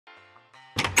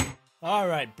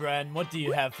Alright, Bren, what do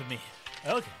you have for me?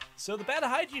 Okay, so the Bad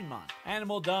Hygiene mod.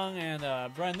 Animal dung, and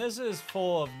Bren, this is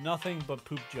full of nothing but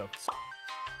poop jokes.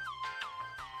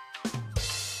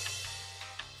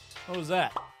 What was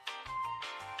that?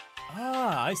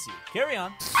 Ah, I see. Carry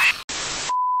on.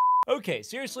 Okay,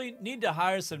 seriously, need to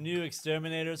hire some new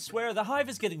exterminators. Swear, the hive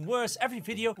is getting worse every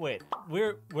video. Wait,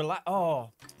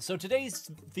 so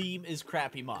today's theme is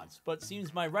crappy mods, but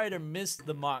seems my writer missed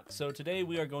the mark, so today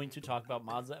we are going to talk about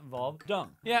mods that involve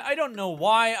dung. Yeah, I don't know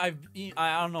why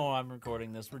I don't know why I'm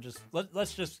recording this.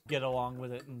 Let's just get along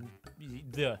with it and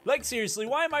like, seriously,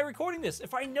 why am I recording this?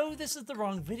 If I know this is the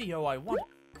wrong video I want.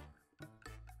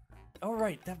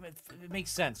 Alright, it makes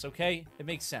sense, okay? It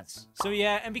makes sense. So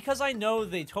yeah, and because I know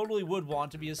they totally would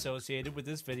want to be associated with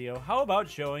this video, how about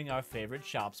showing our favorite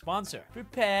shop sponsor?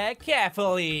 Prepare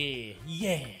carefully!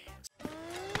 Yeah!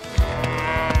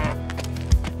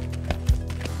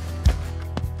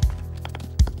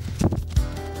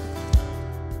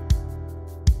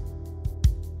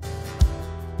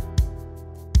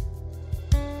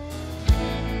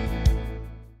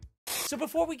 So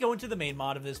before we go into the main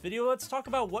mod of this video, let's talk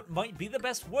about what might be the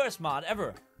best worst mod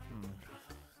ever.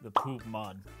 The poop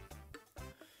mod.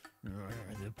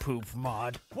 The poop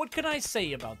mod. What can I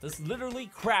say about this literally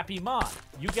crappy mod?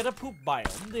 You get a poop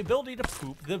biome, the ability to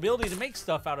poop, the ability to make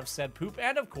stuff out of said poop,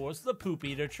 and of course the poop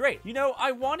eater trait. You know,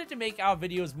 I wanted to make our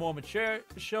videos more mature,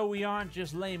 so we aren't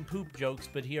just lame poop jokes,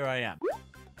 but here I am.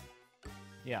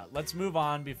 Yeah, let's move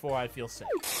on before I feel sick.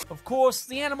 Of course,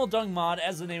 the animal dung mod,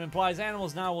 as the name implies,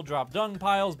 animals now will drop dung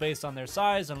piles based on their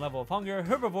size and level of hunger.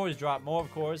 Herbivores drop more,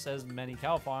 of course, as many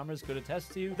cow farmers could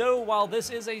attest to. Though, while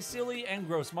this is a silly and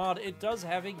gross mod, it does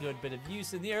have a good bit of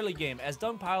use in the early game, as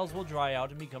dung piles will dry out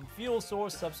and become fuel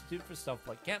source substitute for stuff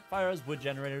like campfires, wood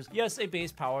generators, yes, a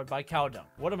base powered by cow dung.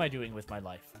 What am I doing with my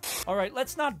life? Alright,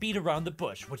 let's not beat around the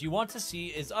bush. What you want to see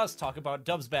is us talk about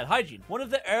Dub's Bad Hygiene, one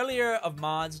of the earlier of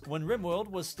mods when Rimworld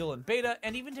was still in beta,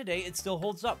 and even today it still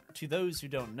holds up. To those who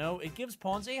don't know, it gives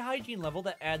pawns a hygiene level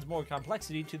that adds more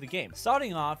complexity to the game.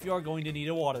 Starting off, you are going to need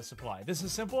a water supply. This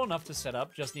is simple enough to set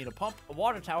up, just need a pump, a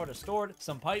water tower to store it,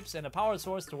 some pipes, and a power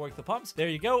source to work the pumps. There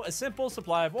you go, a simple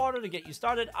supply of water to get you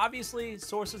started. Obviously,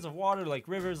 sources of water like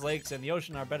rivers, lakes, and the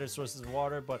ocean are better sources of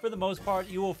water, but for the most part,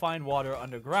 you will find water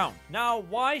underground. Now,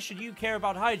 why should you care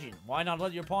about hygiene? Why not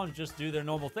let your pawns just do their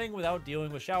normal thing without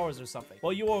dealing with showers or something?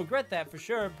 Well, you will regret that for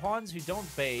sure. Pawns who don't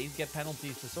bathe get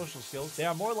penalties for social skills. They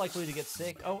are more likely to get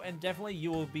sick. Oh, and definitely you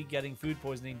will be getting food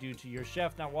poisoning due to your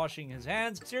chef not washing his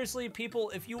hands. Seriously, people,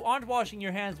 if you aren't washing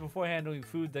your hands before handling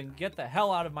food, then get the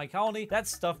hell out of my colony. That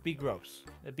stuff be gross.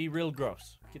 It'd be real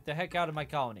gross. Get the heck out of my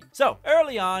colony. So,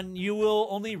 early on, you will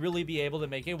only really be able to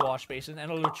make a wash basin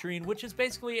and a latrine, which is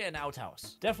basically an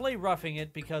outhouse. Definitely roughing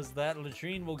it, because that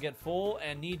latrine will get full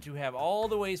and need to have all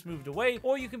the waste moved away,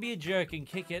 or you can be a jerk and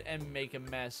kick it and make a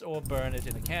mess, or burn it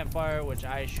in a campfire, which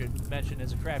I should mention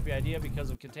is a crappy idea because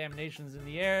of contaminations in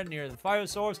the air near the fire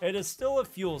source. It is still a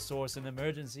fuel source in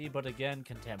emergency, but again,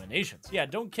 contaminations. Yeah,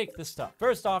 don't kick this stuff.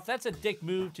 First off, that's a dick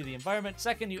move to the environment.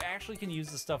 Second, you actually can use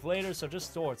the stuff later, so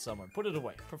just store it somewhere. Put it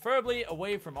away. Preferably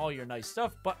away from all your nice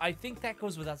stuff, but I think that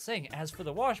goes without saying. As for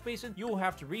the wash basin, you will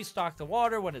have to restock the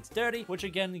water when it's dirty, which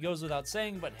again goes without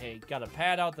saying, but hey, gotta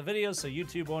pad out the video so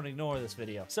YouTube won't ignore this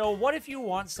video. So what if you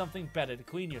want something better to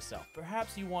clean yourself?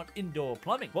 Perhaps you want indoor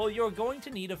plumbing. Well, you're going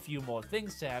to need a few more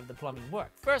things to have the plumbing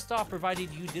work. First off, provided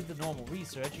you did the normal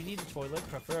research, you need a toilet,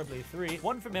 preferably 3,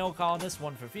 one for male colonists,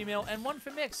 one for female, and one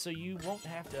for mixed, so you won't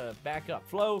have to back up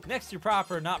flow. Next, your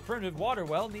proper, not primitive water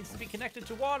well needs to be connected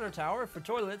to water tower. For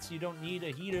toilets, you don't need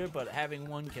a heater, but having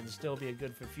one can still be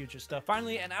good for future stuff.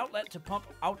 Finally, an outlet to pump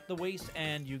out the waste,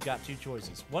 and you got 2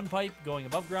 choices. One pipe going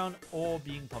above ground, or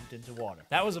being pumped into water.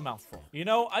 That was a mouthful. You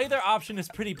know, either option is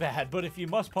pretty bad, but if you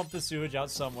must pump the sewage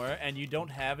out somewhere and you don't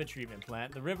have a treatment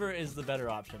plant, the river is the better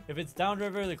option. If it's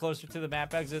downriver, the closer to the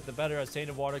map exit, the better, as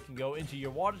tainted water can go into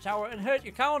your water tower and hurt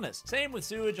your colonists. Same with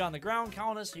sewage on the ground.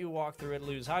 Colonists who walk through it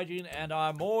lose hygiene and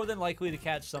are more than likely to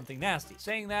catch something nasty.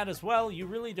 Saying that as well, you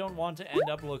really don't want to end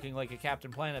up looking like a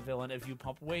Captain Planet villain if you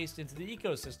pump waste into the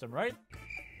ecosystem, right?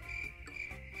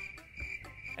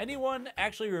 Anyone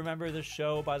actually remember this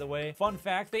show, by the way? Fun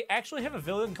fact, they actually have a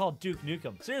villain called Duke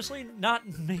Nukem. Seriously, not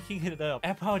making it up.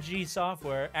 Apogee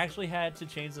Software actually had to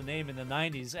change the name in the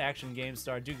 90s action game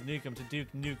star Duke Nukem to Duke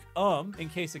Nuke in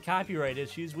case of copyright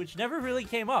issues, which never really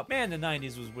came up. Man, the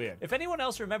 90s was weird. If anyone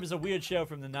else remembers a weird show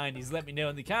from the 90s, let me know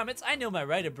in the comments. I know my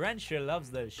writer Brent sure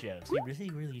loves those shows. He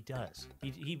really does.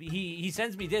 He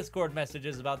sends me Discord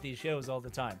messages about these shows all the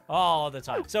time. All the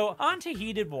time. So, on to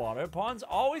heated water. Pawns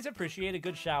always appreciate a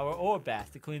good shower shower or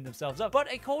bath to clean themselves up, but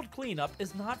a cold cleanup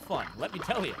is not fun, let me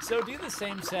tell you. So do the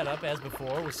same setup as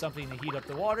before with something to heat up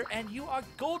the water, and you are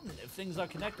golden if things are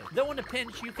connected. Though in a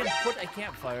pinch, you can put a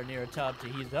campfire near a tub to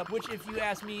heat it up, which if you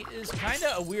ask me is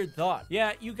kinda a weird thought.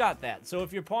 Yeah, you got that. So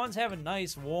if your pawns have a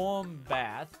nice warm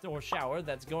bath or shower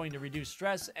that's going to reduce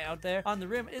stress out there on the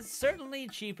rim, it's certainly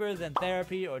cheaper than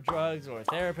therapy or drugs or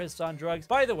therapists on drugs.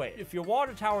 By the way, if your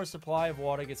water tower supply of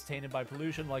water gets tainted by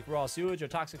pollution like raw sewage or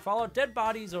toxic fallout, dead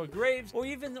bodies or graves, or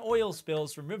even oil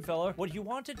spills from rim filler, what you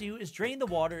want to do is drain the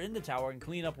water in the tower and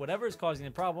clean up whatever is causing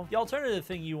the problem. The alternative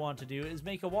thing you want to do is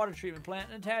make a water treatment plant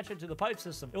and attach it to the pipe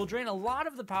system. It will drain a lot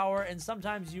of the power, and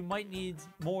sometimes you might need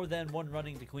more than one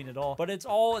running to clean it all, but it's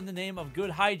all in the name of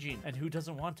good hygiene, and who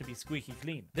doesn't want to be squeaky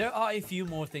clean? There are a few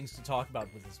more things to talk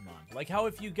about with this mod, like how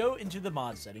if you go into the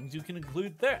mod settings, you can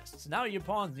include thirsts. Now your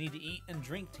pawns need to eat and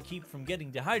drink to keep from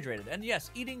getting dehydrated, and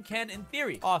yes, eating can, in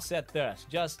theory, offset thirst,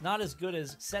 just not as good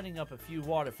as setting up a few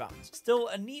water fountains. Still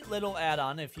a neat little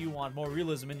add-on if you want more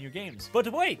realism in your games.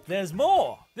 But wait, there's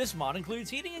more! This mod includes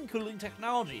heating and cooling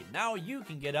technology. Now you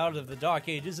can get out of the dark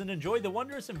ages and enjoy the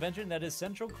wondrous invention that is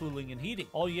central cooling and heating.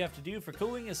 All you have to do for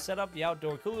cooling is set up the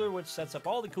outdoor cooler, which sets up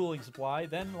all the cooling supply.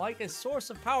 Then, like a source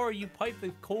of power, you pipe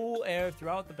the cool air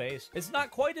throughout the base. It's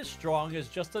not quite as strong as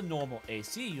just a normal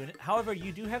AC unit. However,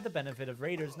 you do have the benefit of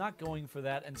raiders not going for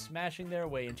that and smashing their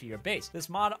way into your base. This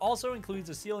mod also includes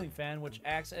a ceiling fan, which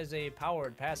acts as a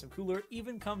powered passive cooler,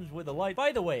 even comes with a light.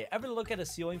 By the way, ever look at a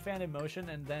ceiling fan in motion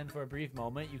and then for a brief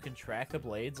moment you can track the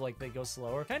blades like they go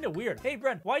slower? Kinda weird. Hey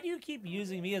Brent, why do you keep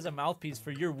using me as a mouthpiece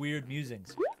for your weird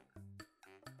musings?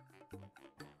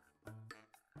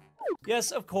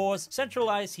 Yes, of course,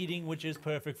 centralized heating, which is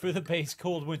perfect for the base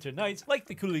cold winter nights. Like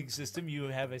the cooling system, you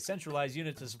have a centralized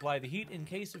unit to supply the heat in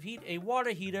case of heat, a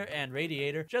water heater and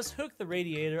radiator. Just hook the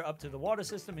radiator up to the water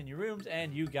system in your rooms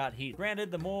and you got heat. Granted,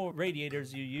 the more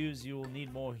radiators you use, you will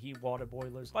need more heat water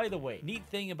boilers. By the way, neat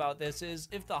thing about this is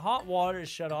if the hot water is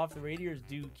shut off, the radiators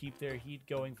do keep their heat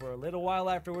going for a little while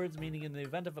afterwards, meaning in the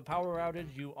event of a power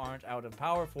outage, you aren't out of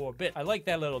power for a bit. I like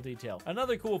that little detail.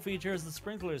 Another cool feature is the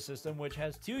sprinkler system, which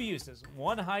has two uses.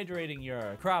 One, hydrating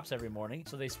your crops every morning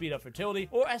so they speed up fertility,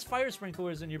 or as fire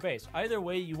sprinklers in your base. Either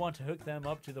way, you want to hook them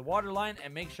up to the water line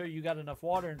and make sure you got enough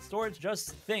water in storage.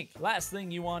 Just think, last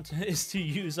thing you want is to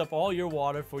use up all your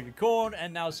water for your corn,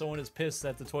 and now someone is pissed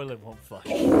that the toilet won't flush.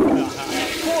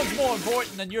 Corn's more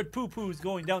important than your poo-poo's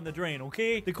going down the drain,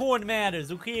 okay? The corn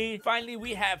matters, okay? Finally,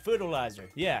 we have fertilizer.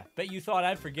 Yeah, bet you thought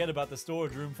I'd forget about the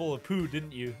storage room full of poo,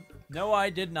 didn't you? No, I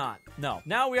did not. No.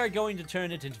 Now we are going to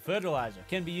turn it into fertilizer.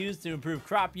 Can be used to improve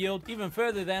crop yield even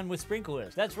further than with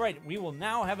sprinklers. That's right, we will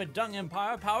now have a dung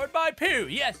empire powered by poo.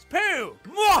 Yes, poo!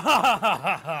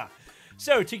 Mwahahaha!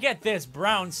 So to get this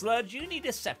brown sludge, you need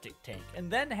a septic tank,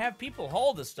 and then have people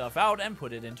haul the stuff out and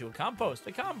put it into a compost.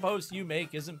 The compost you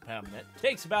make isn't permanent.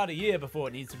 Takes about a year before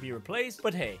it needs to be replaced,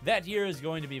 but hey, that year is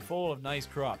going to be full of nice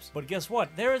crops. But guess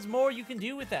what? There is more you can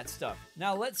do with that stuff.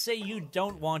 Now let's say you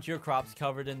don't want your crops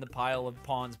covered in the pile of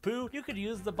pond's poo. You could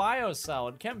use the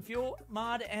biosolid chem fuel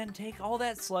mod and take all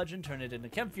that sludge and turn it into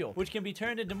chem fuel, which can be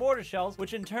turned into mortar shells,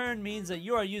 which in turn means that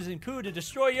you are using poo to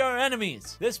destroy your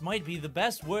enemies. This might be the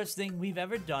best, worst thing we've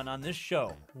ever done on this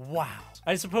show. Wow.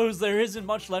 I suppose there isn't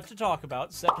much left to talk about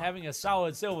except having a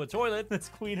solid silver toilet that's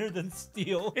cleaner than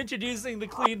steel. Introducing the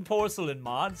clean porcelain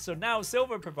mod, so now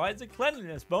silver provides a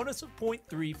cleanliness bonus of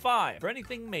 0.35 for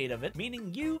anything made of it,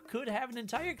 meaning you could have an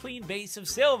entire clean base of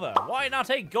silver. Why not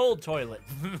a gold toilet?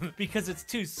 Because it's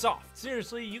too soft.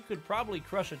 Seriously, you could probably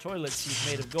crush a toilet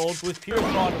seat made of gold with pure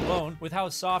thought alone with how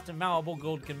soft and malleable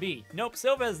gold can be. Nope,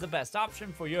 silver is the best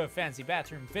option for your fancy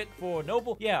bathroom fit for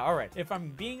noble. Yeah, alright. If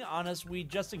I'm being honest, we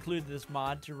just included this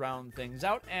mod to round things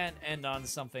out and end on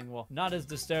something, well, not as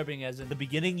disturbing as in the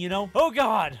beginning, you know? Oh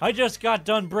god! I just got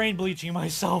done brain bleaching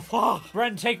myself. Oh,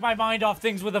 Bren, take my mind off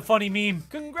things with a funny meme.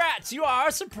 Congrats, you are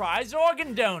a surprise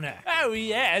organ donor. Oh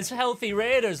yes, healthy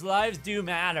raiders' lives do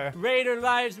matter. Raider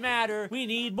lives matter. We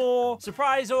need more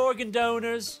surprise organ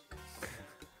donors.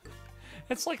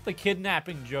 It's like the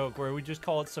kidnapping joke where we just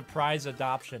call it surprise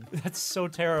adoption. That's so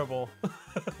terrible.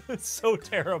 It's so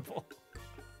terrible.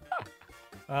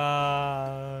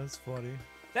 It's funny.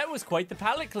 That was quite the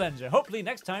palate cleanser. Hopefully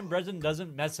next time Brendan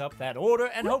doesn't mess up that order,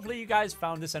 and hopefully you guys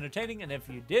found this entertaining, and if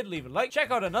you did, leave a like,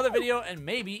 check out another video, and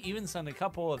maybe even send a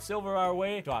couple of silver our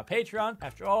way to our Patreon.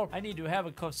 After all, I need to have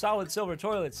a solid silver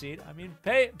toilet seat. I mean,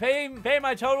 pay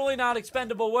my totally not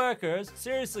expendable workers.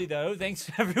 Seriously though, thanks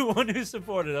to everyone who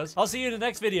supported us. I'll see you in the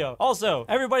next video. Also,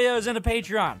 everybody that was in a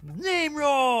Patreon, name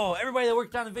roll! Everybody that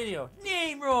worked on the video,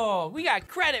 name roll! We got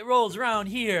credit rolls around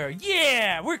here.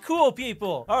 Yeah, we're cool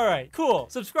people. All right, cool.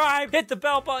 subscribe, hit the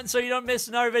bell button so you don't miss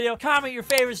another video, comment your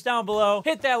favorites down below,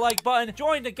 hit that like button,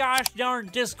 join the gosh darn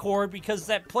Discord because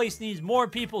that place needs more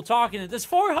people talking. There's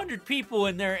 400 people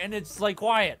in there and it's like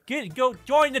quiet. Go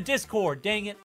join the Discord, dang it.